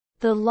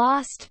The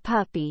lost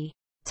puppy.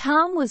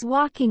 Tom was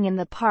walking in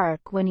the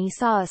park when he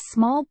saw a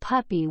small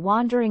puppy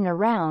wandering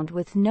around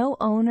with no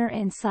owner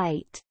in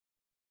sight.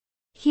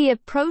 He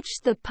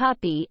approached the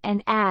puppy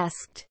and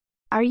asked,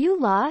 "Are you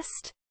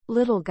lost,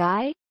 little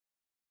guy?"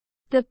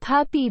 The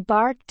puppy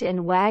barked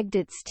and wagged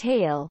its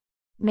tail,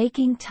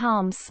 making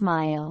Tom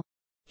smile.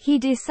 He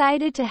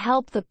decided to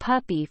help the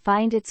puppy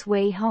find its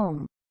way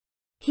home.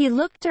 He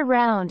looked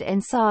around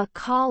and saw a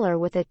collar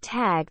with a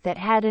tag that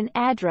had an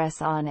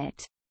address on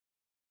it.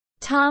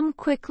 Tom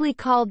quickly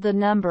called the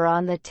number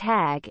on the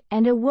tag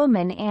and a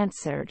woman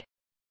answered.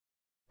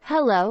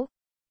 "Hello.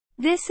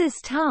 This is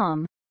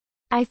Tom.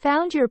 I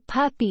found your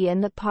puppy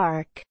in the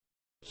park.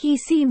 He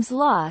seems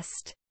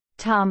lost,"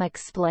 Tom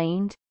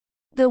explained.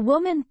 The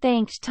woman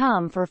thanked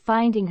Tom for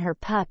finding her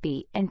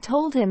puppy and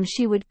told him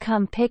she would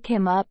come pick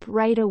him up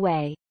right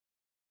away.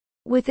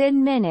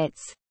 Within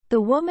minutes,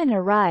 the woman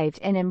arrived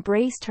and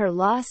embraced her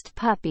lost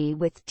puppy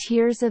with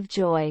tears of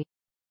joy.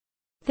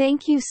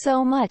 "Thank you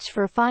so much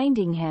for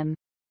finding him.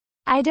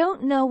 I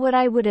don't know what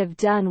I would have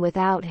done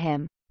without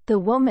him," the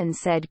woman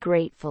said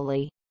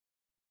gratefully.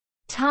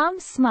 Tom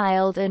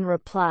smiled and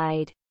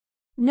replied,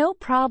 "No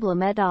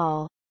problem at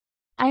all.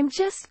 I'm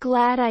just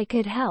glad I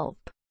could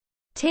help.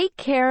 Take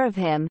care of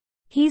him,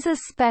 he's a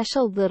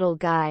special little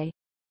guy."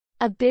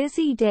 A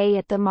busy day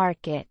at the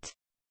market.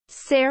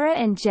 Sarah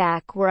and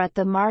Jack were at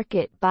the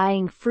market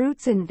buying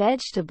fruits and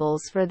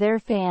vegetables for their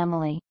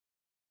family.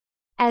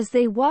 As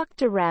they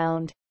walked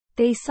around,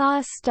 they saw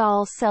a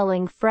stall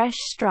selling fresh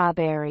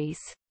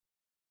strawberries.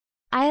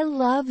 "I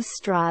love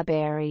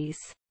strawberries.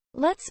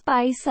 Let's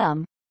buy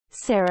some,"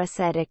 Sarah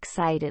said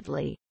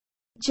excitedly.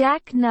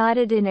 Jack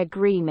nodded in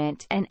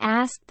agreement and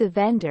asked the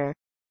vendor,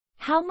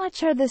 "How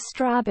much are the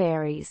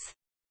strawberries?"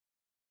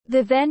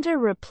 The vendor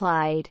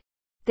replied,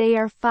 "They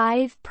are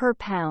 5 per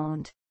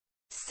pound."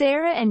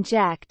 Sarah and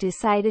Jack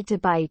decided to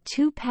buy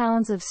 2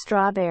 pounds of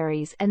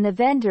strawberries and the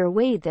vendor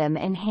weighed them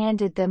and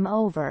handed them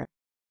over.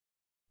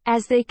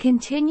 As they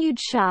continued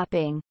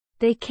shopping,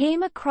 they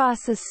came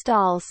across a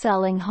stall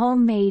selling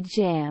homemade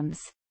jams.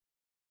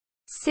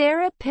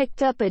 Sarah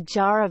picked up a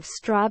jar of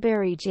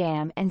strawberry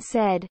jam and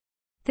said,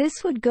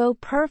 "This would go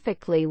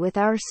perfectly with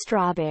our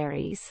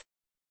strawberries."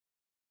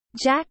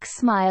 Jack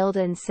smiled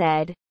and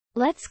said,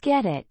 "Let's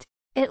get it.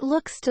 It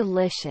looks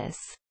delicious."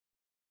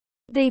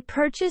 They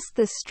purchased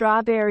the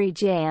strawberry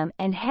jam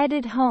and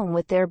headed home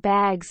with their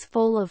bags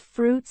full of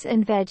fruits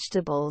and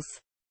vegetables.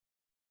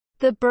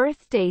 The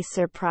birthday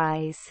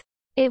surprise.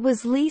 It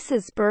was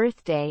Lisa's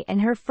birthday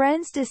and her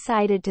friends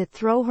decided to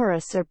throw her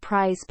a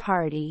surprise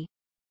party.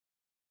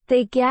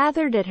 They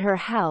gathered at her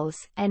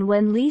house and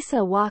when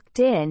Lisa walked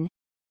in,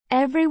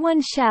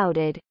 everyone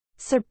shouted,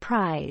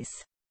 "Surprise!"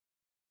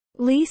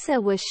 Lisa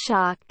was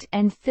shocked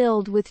and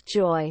filled with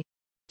joy.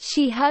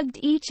 She hugged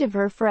each of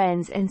her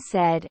friends and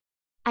said,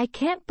 "I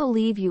can't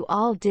believe you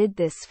all did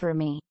this for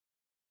me."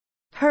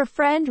 Her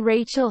friend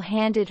Rachel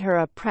handed her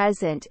a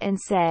present and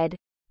said,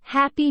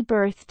 "Happy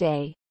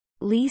birthday,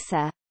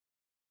 Lisa.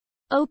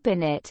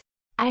 Open it.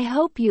 I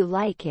hope you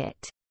like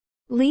it."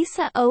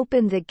 Lisa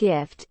opened the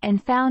gift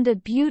and found a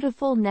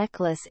beautiful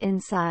necklace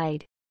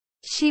inside.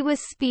 She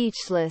was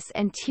speechless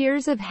and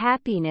tears of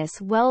happiness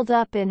welled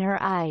up in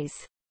her eyes.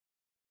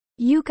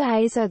 "You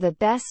guys are the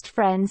best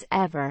friends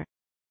ever.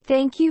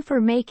 Thank you for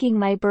making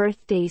my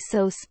birthday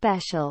so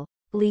special,"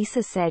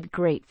 Lisa said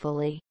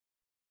gratefully.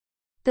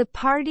 The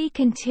party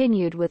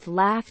continued with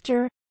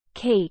laughter,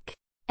 cake,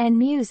 and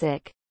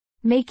music,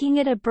 making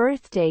it a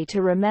birthday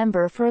to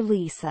remember for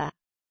Lisa.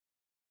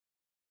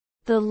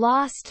 The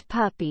lost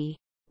puppy.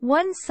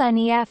 One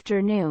sunny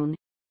afternoon,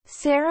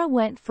 Sarah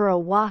went for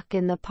a walk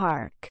in the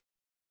park.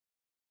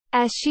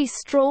 As she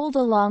strolled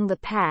along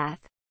the path,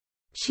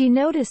 she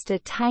noticed a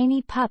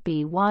tiny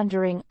puppy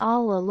wandering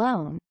all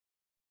alone.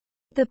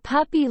 The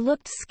puppy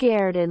looked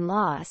scared and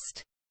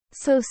lost,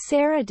 so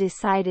Sarah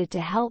decided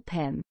to help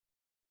him.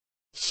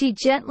 She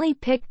gently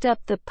picked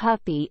up the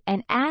puppy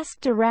and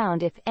asked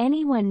around if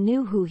anyone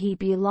knew who he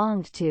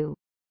belonged to.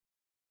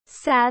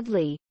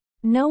 Sadly,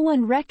 no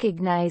one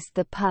recognized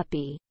the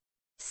puppy.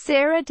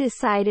 Sarah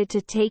decided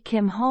to take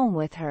him home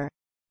with her.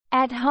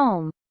 At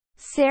home,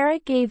 Sarah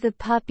gave the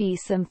puppy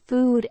some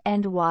food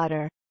and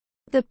water.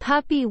 The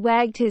puppy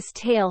wagged his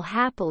tail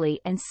happily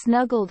and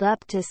snuggled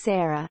up to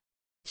Sarah.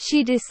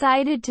 She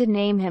decided to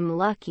name him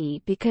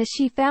Lucky because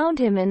she found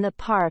him in the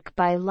park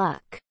by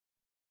luck.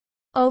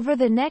 Over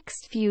the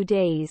next few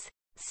days,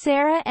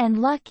 Sarah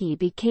and Lucky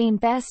became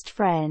best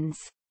friends.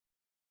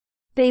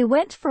 They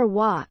went for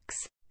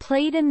walks,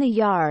 played in the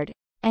yard,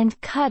 and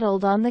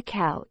cuddled on the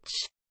couch.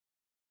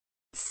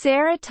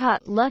 Sarah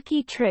taught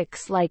Lucky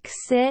tricks like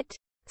sit,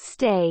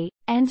 stay,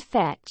 and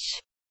fetch.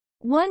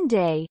 One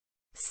day,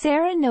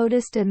 Sarah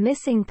noticed a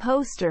missing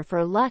poster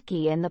for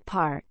Lucky in the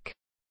park.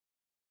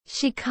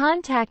 She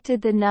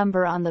contacted the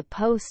number on the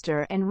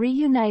poster and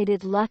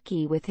reunited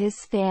Lucky with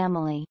his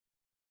family.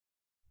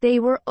 They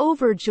were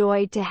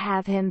overjoyed to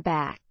have him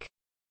back.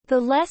 The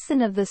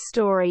lesson of the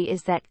story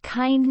is that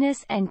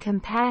kindness and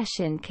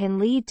compassion can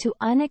lead to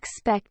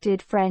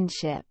unexpected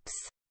friendships.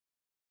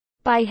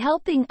 By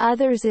helping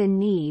others in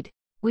need,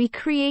 we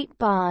create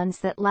bonds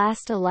that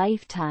last a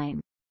lifetime.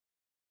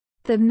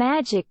 The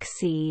magic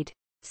seed.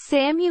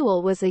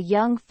 Samuel was a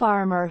young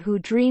farmer who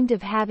dreamed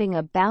of having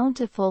a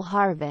bountiful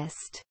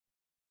harvest.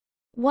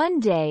 One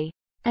day,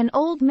 an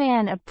old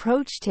man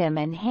approached him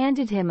and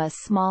handed him a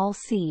small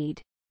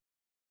seed.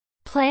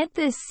 "Plant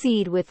this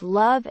seed with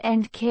love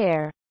and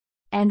care,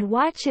 and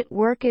watch it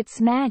work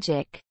its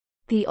magic,"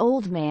 the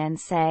old man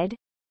said.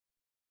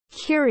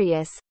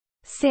 Curious,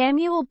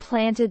 Samuel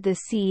planted the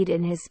seed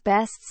in his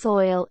best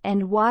soil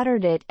and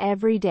watered it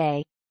every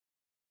day.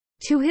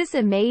 To his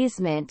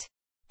amazement,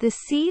 the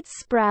seed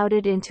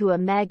sprouted into a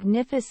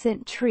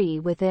magnificent tree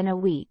within a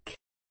week.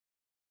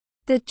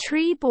 The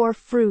tree bore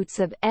fruits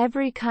of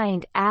every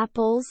kind: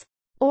 apples,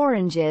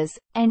 oranges,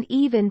 and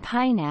even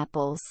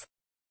pineapples.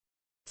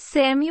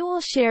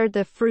 Samuel shared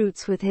the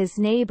fruits with his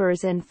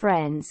neighbors and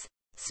friends,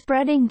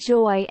 spreading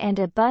joy and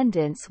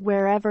abundance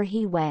wherever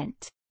he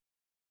went.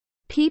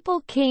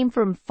 People came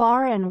from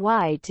far and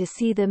wide to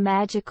see the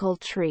magical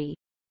tree.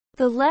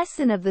 The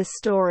lesson of the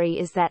story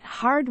is that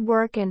hard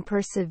work and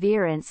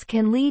perseverance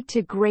can lead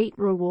to great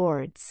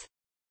rewards.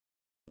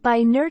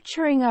 By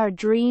nurturing our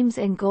dreams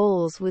and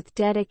goals with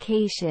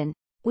dedication,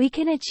 we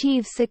can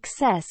achieve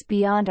success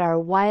beyond our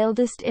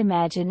wildest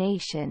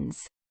imaginations.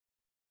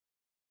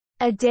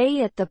 A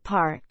day at the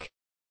park.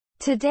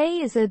 Today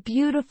is a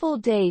beautiful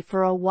day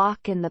for a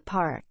walk in the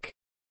park.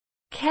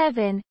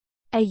 Kevin,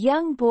 a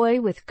young boy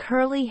with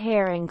curly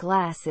hair and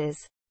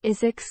glasses,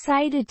 is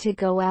excited to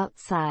go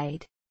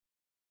outside.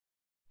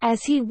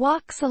 As he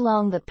walks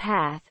along the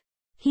path,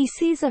 he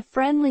sees a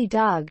friendly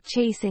dog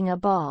chasing a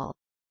ball.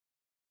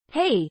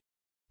 "Hey,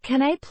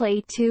 can I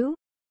play too?"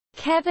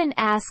 Kevin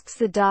asks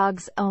the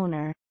dog's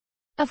owner.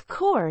 "Of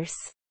course.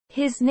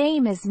 His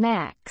name is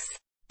Max,"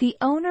 the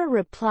owner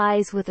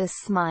replies with a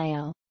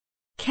smile.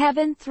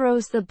 Kevin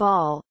throws the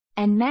ball,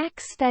 and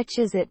Max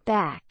fetches it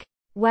back,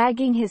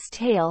 wagging his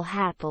tail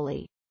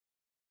happily.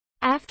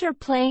 After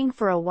playing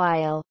for a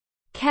while,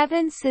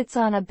 Kevin sits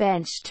on a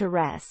bench to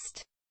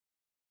rest.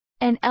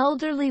 An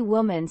elderly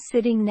woman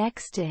sitting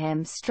next to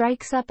him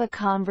strikes up a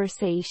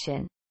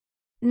conversation.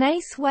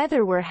 "Nice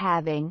weather we're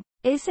having,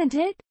 isn't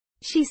it?"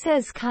 she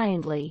says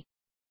kindly.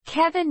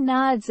 Kevin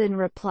nods and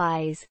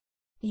replies,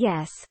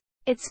 "Yes,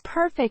 it's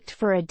perfect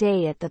for a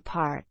day at the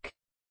park."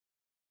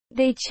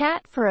 They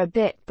chat for a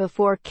bit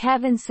before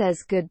Kevin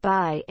says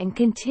goodbye and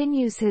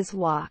continues his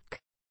walk.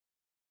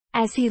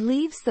 As he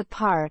leaves the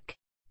park,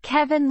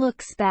 Kevin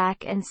looks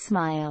back and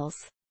smiles.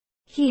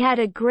 He had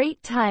a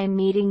great time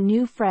meeting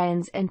new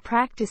friends and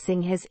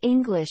practicing his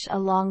English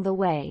along the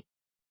way.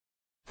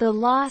 The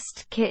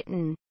lost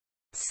kitten.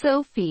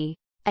 Sophie,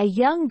 a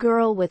young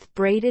girl with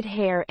braided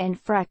hair and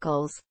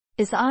freckles,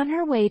 is on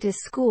her way to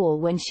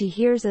school when she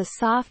hears a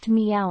soft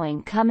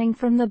meowing coming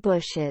from the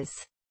bushes.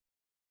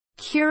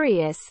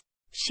 Curious,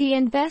 she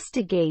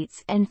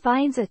investigates and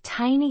finds a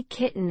tiny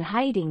kitten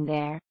hiding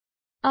there.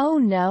 "Oh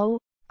no,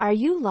 are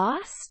you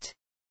lost?"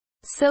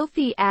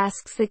 Sophie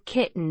asks the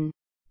kitten,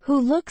 who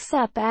looks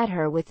up at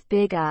her with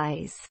big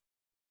eyes.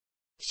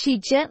 She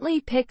gently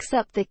picks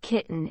up the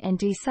kitten and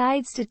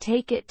decides to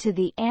take it to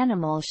the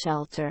animal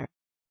shelter.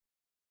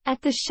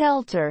 At the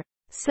shelter,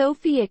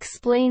 Sophie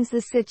explains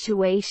the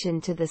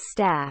situation to the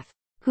staff,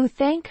 who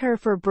thank her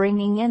for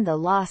bringing in the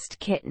lost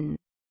kitten.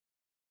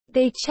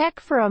 They check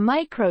for a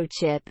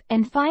microchip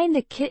and find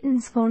the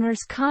kitten's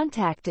owner's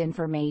contact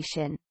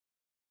information.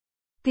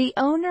 The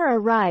owner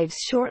arrives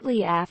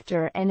shortly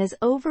after and is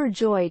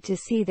overjoyed to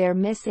see their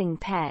missing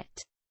pet.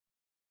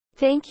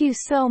 "Thank you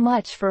so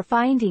much for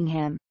finding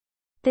him,"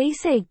 they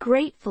say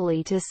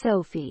gratefully to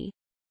Sophie.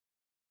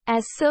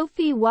 As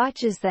Sophie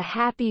watches the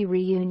happy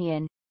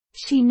reunion,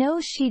 she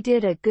knows she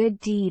did a good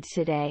deed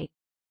today.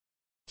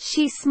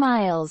 She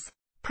smiles,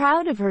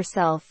 proud of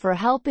herself for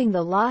helping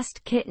the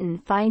lost kitten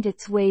find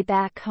its way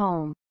back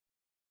home.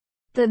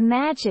 The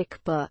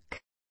Magic Book.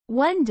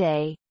 One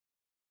day,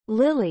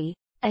 Lily,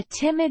 a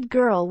timid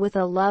girl with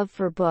a love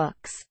for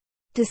books,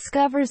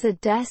 discovers a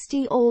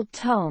dusty old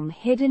tome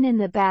hidden in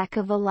the back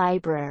of a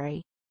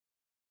library.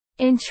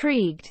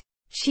 Intrigued,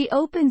 she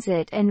opens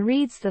it and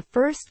reads the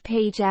first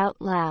page out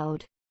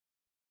loud.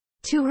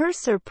 To her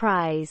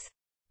surprise,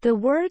 the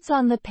words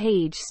on the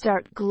page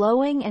start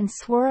glowing and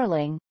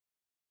swirling,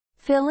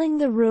 filling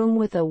the room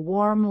with a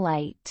warm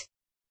light.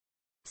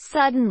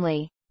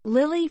 Suddenly,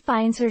 Lily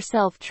finds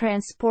herself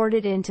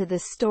transported into the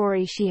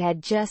story she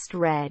had just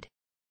read.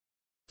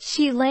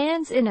 She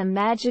lands in a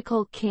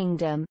magical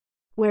kingdom,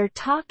 where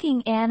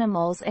talking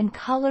animals and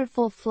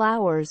colorful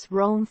flowers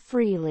roam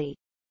freely.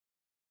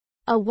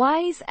 A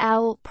wise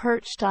owl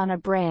perched on a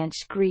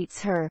branch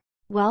greets her.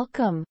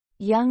 "Welcome,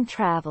 young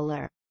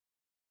traveler.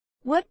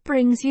 What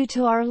brings you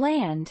to our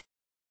land?"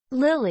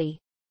 Lily,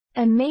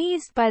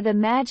 amazed by the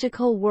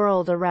magical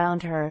world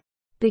around her,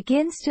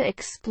 begins to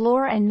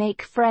explore and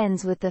make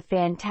friends with the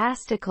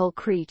fantastical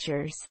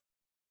creatures.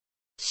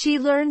 She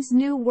learns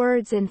new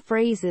words and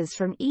phrases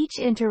from each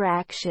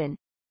interaction,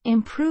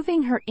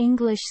 improving her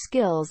English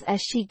skills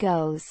as she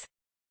goes.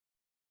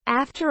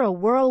 After a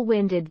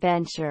whirlwind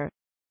adventure,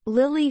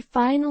 Lily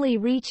finally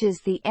reaches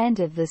the end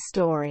of the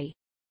story.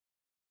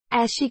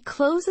 As she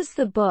closes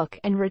the book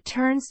and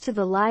returns to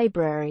the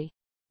library,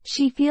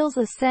 she feels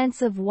a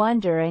sense of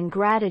wonder and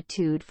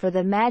gratitude for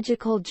the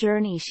magical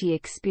journey she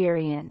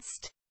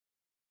experienced.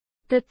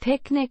 The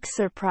picnic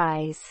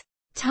surprise.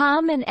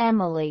 Tom and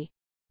Emily,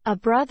 a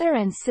brother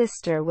and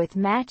sister with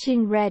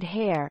matching red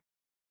hair,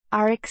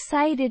 are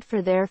excited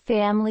for their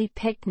family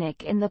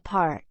picnic in the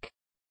park.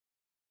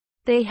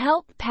 They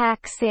help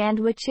pack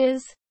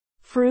sandwiches,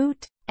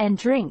 fruit, and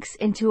drinks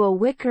into a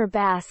wicker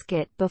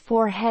basket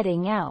before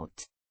heading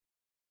out.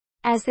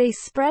 As they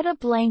spread a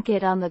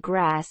blanket on the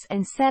grass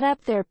and set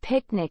up their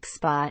picnic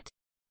spot,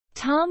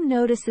 Tom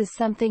notices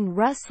something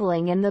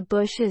rustling in the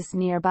bushes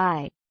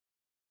nearby.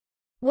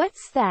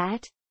 "What's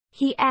that?"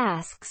 he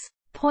asks,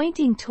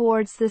 pointing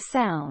towards the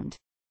sound.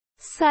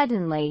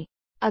 Suddenly,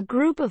 a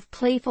group of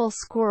playful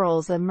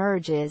squirrels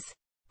emerges,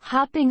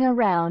 hopping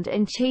around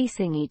and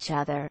chasing each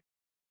other.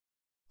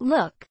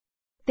 "Look!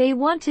 They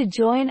want to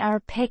join our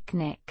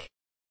picnic!"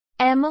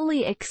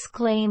 Emily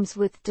exclaims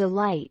with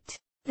delight.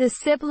 The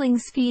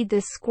siblings feed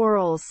the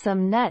squirrels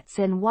some nuts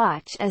and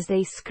watch as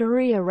they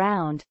scurry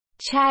around,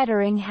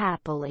 chattering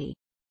happily.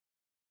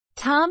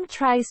 Tom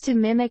tries to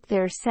mimic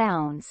their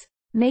sounds,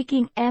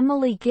 making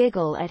Emily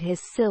giggle at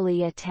his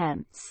silly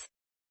attempts.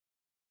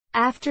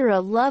 After a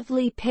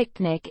lovely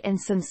picnic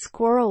and some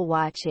squirrel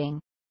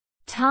watching,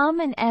 Tom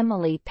and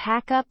Emily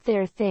pack up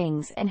their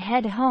things and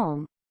head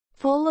home,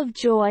 full of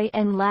joy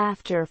and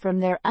laughter from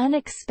their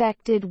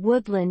unexpected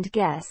woodland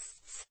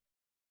guests.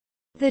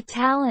 The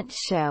talent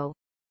show.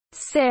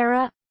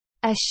 Sarah,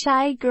 a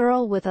shy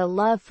girl with a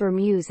love for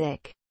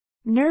music,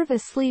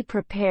 nervously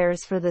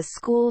prepares for the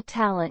school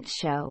talent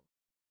show.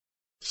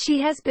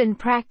 She has been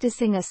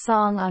practicing a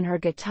song on her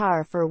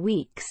guitar for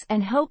weeks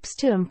and hopes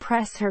to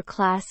impress her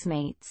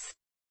classmates.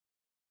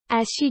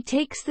 As she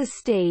takes the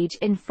stage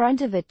in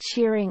front of a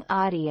cheering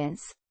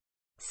audience,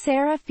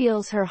 Sarah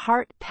feels her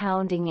heart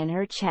pounding in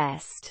her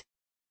chest.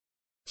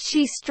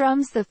 She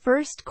strums the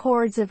first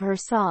chords of her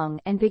song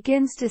and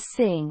begins to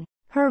sing,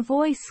 her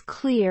voice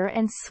clear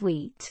and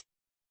sweet.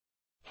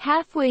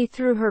 Halfway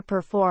through her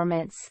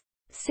performance,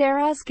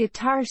 Sarah's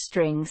guitar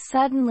string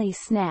suddenly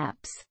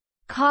snaps,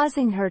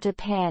 causing her to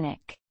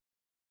panic.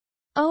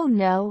 "Oh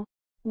no,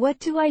 what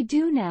do I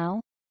do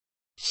now?"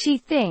 she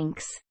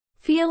thinks,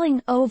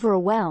 feeling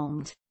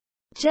overwhelmed.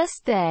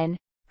 Just then,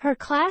 her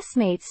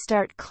classmates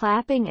start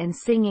clapping and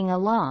singing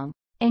along,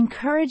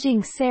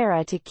 encouraging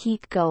Sarah to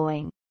keep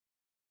going.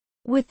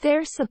 With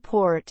their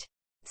support,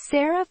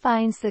 Sarah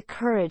finds the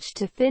courage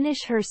to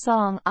finish her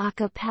song a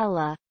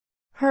cappella,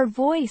 her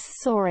voice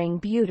soaring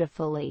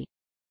beautifully.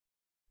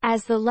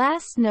 As the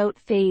last note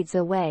fades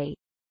away,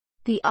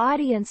 the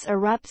audience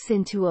erupts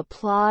into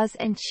applause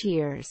and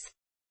cheers.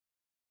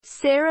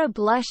 Sarah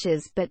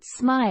blushes but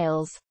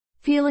smiles,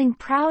 feeling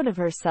proud of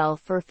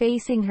herself for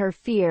facing her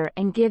fear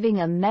and giving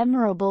a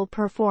memorable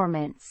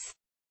performance.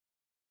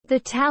 The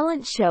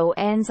talent show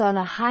ends on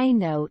a high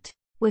note,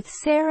 with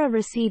Sarah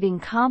receiving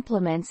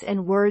compliments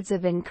and words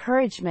of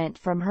encouragement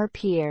from her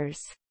peers.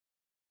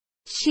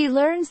 She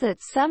learns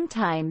that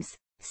sometimes,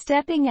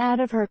 stepping out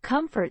of her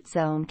comfort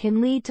zone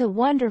can lead to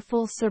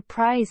wonderful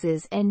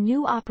surprises and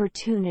new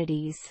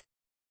opportunities.